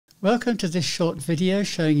Welcome to this short video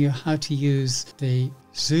showing you how to use the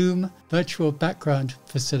Zoom virtual background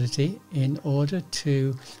facility in order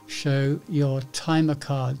to show your timer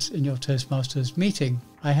cards in your Toastmasters meeting.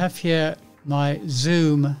 I have here my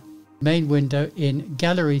Zoom main window in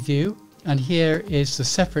gallery view, and here is the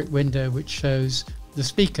separate window which shows the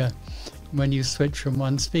speaker. When you switch from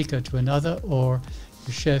one speaker to another or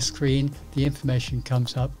you share screen, the information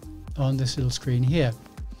comes up on this little screen here.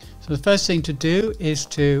 So the first thing to do is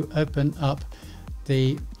to open up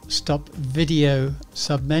the Stop Video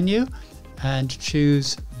submenu and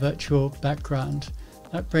choose Virtual Background.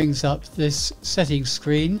 That brings up this settings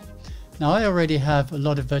screen. Now I already have a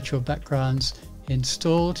lot of virtual backgrounds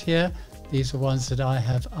installed here. These are ones that I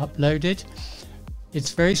have uploaded.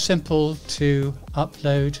 It's very simple to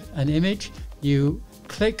upload an image. You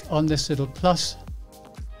click on this little plus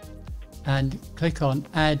and click on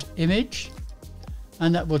Add Image,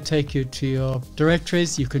 and that will take you to your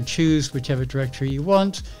directories. You can choose whichever directory you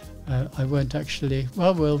want. I won't actually,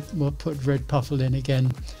 well, we'll put Red Puffle in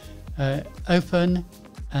again. Open,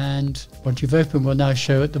 and what you've opened will now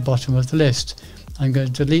show at the bottom of the list. I'm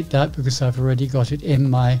going to delete that because I've already got it in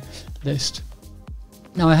my list.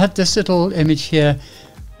 Now I have this little image here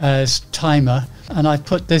as timer, and I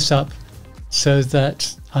put this up so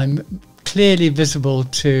that I'm clearly visible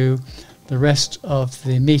to the rest of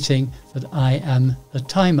the meeting that I am the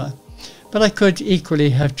timer. But I could equally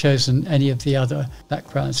have chosen any of the other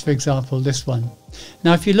backgrounds, for example this one.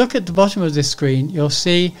 Now if you look at the bottom of this screen, you'll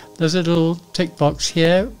see there's a little tick box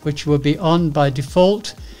here which will be on by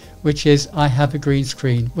default, which is I have a green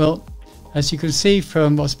screen. Well, as you can see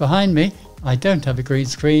from what's behind me, I don't have a green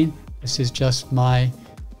screen. This is just my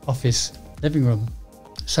office living room.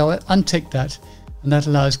 So I untick that, and that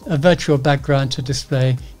allows a virtual background to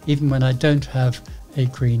display even when I don't have a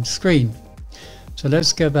green screen. So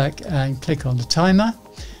let's go back and click on the timer.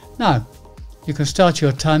 Now you can start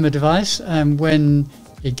your timer device, and when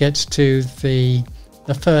it gets to the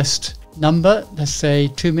first number, let's say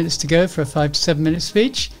 2 minutes to go for a 5 to 7 minute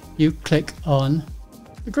speech, you click on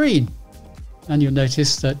the green, and you'll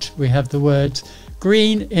notice that we have the word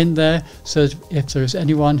green in there, so that if there is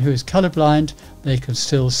anyone who is colorblind, they can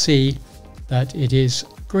still see that it is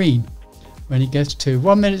green. When it gets to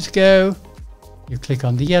 1 minute to go, you click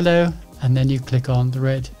on the yellow, and then you click on the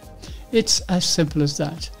red. It's as simple as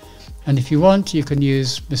that. And if you want, you can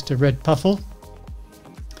use Mr. Red Puffle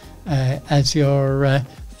as your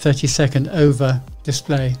 30-second over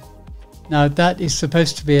display. Now that is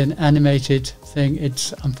supposed to be an animated thing.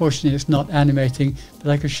 Unfortunately it's not animating,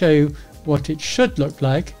 but I can show you what it should look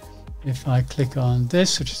like. If I click on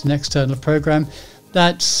this, which is an external program,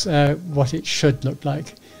 that's what it should look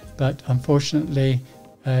like. But unfortunately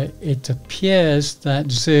it appears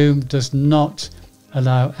that Zoom does not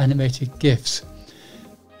allow animated GIFs.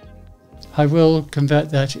 I will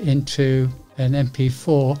convert that into an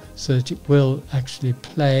MP4 so that it will actually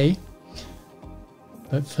play,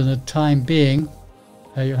 but for the time being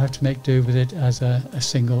you'll have to make do with it as a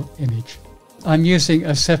single image. I'm using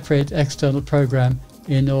a separate external program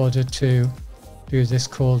in order to do this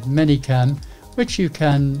called Minicam, which you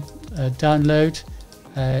can download.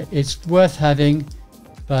 It's worth having,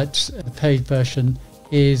 but the paid version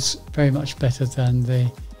is very much better than the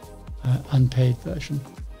unpaid version.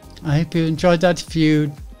 I hope you enjoyed that. If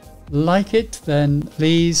you like it, then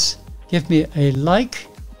please give me a like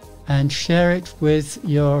and share it with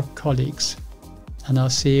your colleagues. And I'll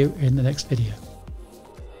see you in the next video.